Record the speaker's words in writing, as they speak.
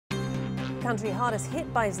country hardest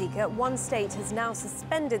hit by Zika, one state has now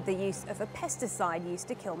suspended the use of a pesticide used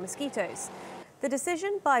to kill mosquitoes. The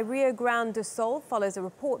decision by Rio Grande do Sul follows a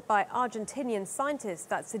report by Argentinian scientists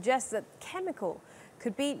that suggests that the chemical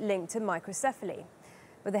could be linked to microcephaly.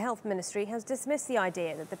 But the health ministry has dismissed the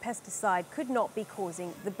idea that the pesticide could not be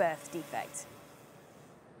causing the birth defect.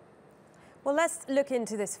 Well, let's look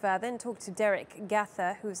into this further and talk to Derek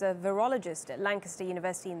Gather, who's a virologist at Lancaster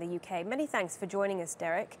University in the UK. Many thanks for joining us,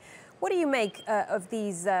 Derek. What do you make of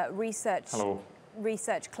these research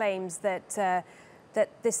claims that that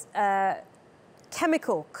this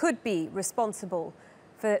chemical could be responsible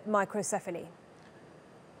for microcephaly?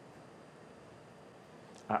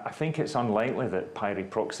 I think it's unlikely that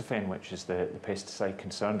pyriproxyfen, which is the pesticide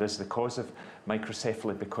concerned, is the cause of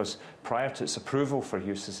microcephaly, because prior to its approval for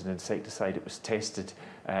use as an insecticide, it was tested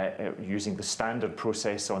using the standard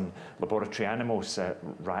process on laboratory animals,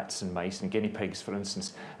 rats and mice and guinea pigs, for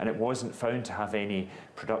instance, and it wasn't found to have any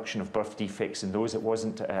production of birth defects in those. It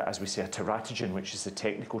wasn't, as we say, a teratogen, which is the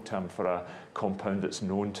technical term for a compound that's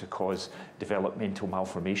known to cause developmental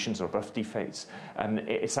malformations or birth defects.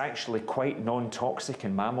 It's actually quite non-toxic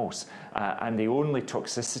in mammals, and the only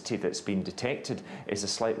toxicity that's been detected is a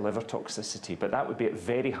slight liver toxicity, but that would be at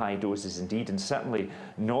very high doses indeed, and certainly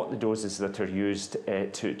not the doses that are used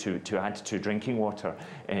to add to drinking water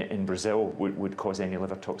in Brazil would cause any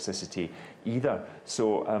liver toxicity either.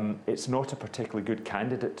 So it's not a particularly good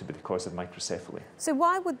candidate to be the cause of microcephaly. So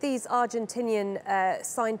why would these Argentinian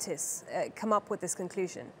scientists come up with this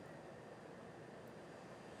conclusion?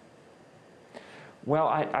 Well,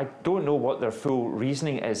 I don't know what their full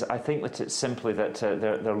reasoning is. I think that it's simply that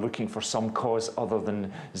they're looking for some cause other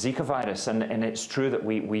than Zika virus. And it's true that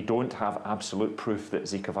we don't have absolute proof that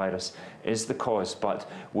Zika virus is the cause, but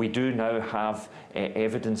we do now have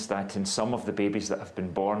evidence that in some of the babies that have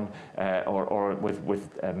been born or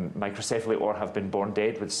with microcephaly or have been born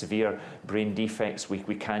dead with severe brain defects,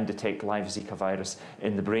 we can detect live Zika virus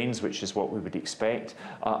in the brains, which is what we would expect.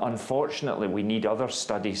 Unfortunately, we need other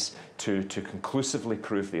studies to conclusively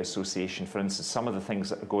prove the association. For instance, some of the things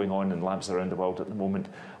that are going on in labs around the world at the moment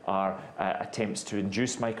are attempts to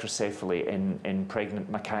induce microcephaly in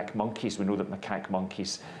pregnant macaque monkeys. We know that macaque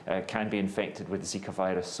monkeys can be infected with Zika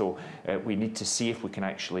virus, so we need to see if we can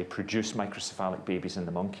actually produce microcephalic babies in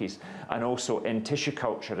the monkeys. And also in tissue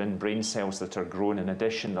culture, in brain cells that are grown in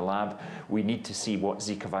addition in the lab, we need to see what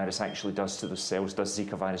Zika virus actually does to the cells. Does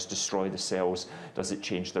Zika virus destroy the cells? Does it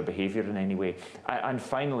change their behaviour in any way? And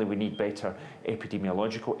finally, we need better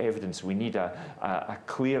epidemiological evidence. We need a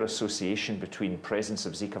clear association between presence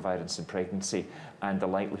of Zika virus in pregnancy and the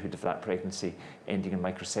likelihood of that pregnancy ending in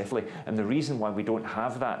microcephaly. And the reason why we don't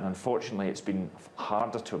have that, and unfortunately it's been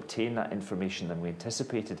harder to obtain that information than we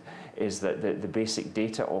anticipated, is that the basic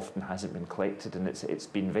data often hasn't been collected, and it's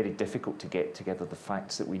been very difficult to get together the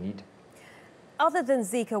facts that we need. Other than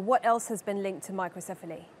Zika, what else has been linked to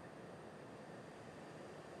microcephaly?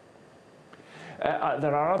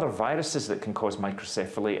 There are other viruses that can cause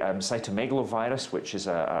microcephaly. Cytomegalovirus, which is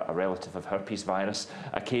a relative of herpes virus,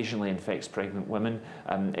 occasionally infects pregnant women,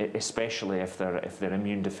 especially if they're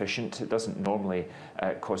immune deficient. It doesn't normally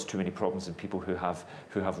cause too many problems in people who have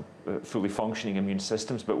fully functioning immune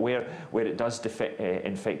systems, but where it does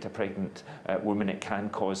infect a pregnant woman, it can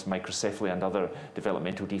cause microcephaly and other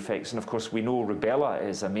developmental defects. And of course, we know rubella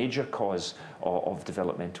is a major cause of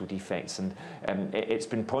developmental defects, and it's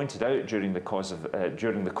been pointed out during the course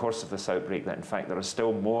of this outbreak that in fact there are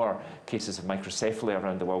still more cases of microcephaly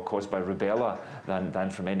around the world caused by rubella than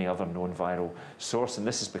from any other known viral source, and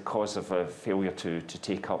this is because of a failure to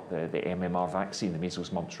take up the MMR vaccine, the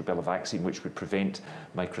measles, mumps, rubella vaccine, which would prevent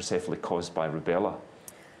microcephaly caused by rubella.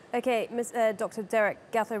 Okay, Dr. Derek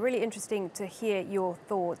Gather, really interesting to hear your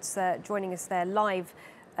thoughts, joining us there live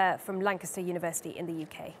from Lancaster University in the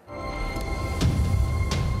UK.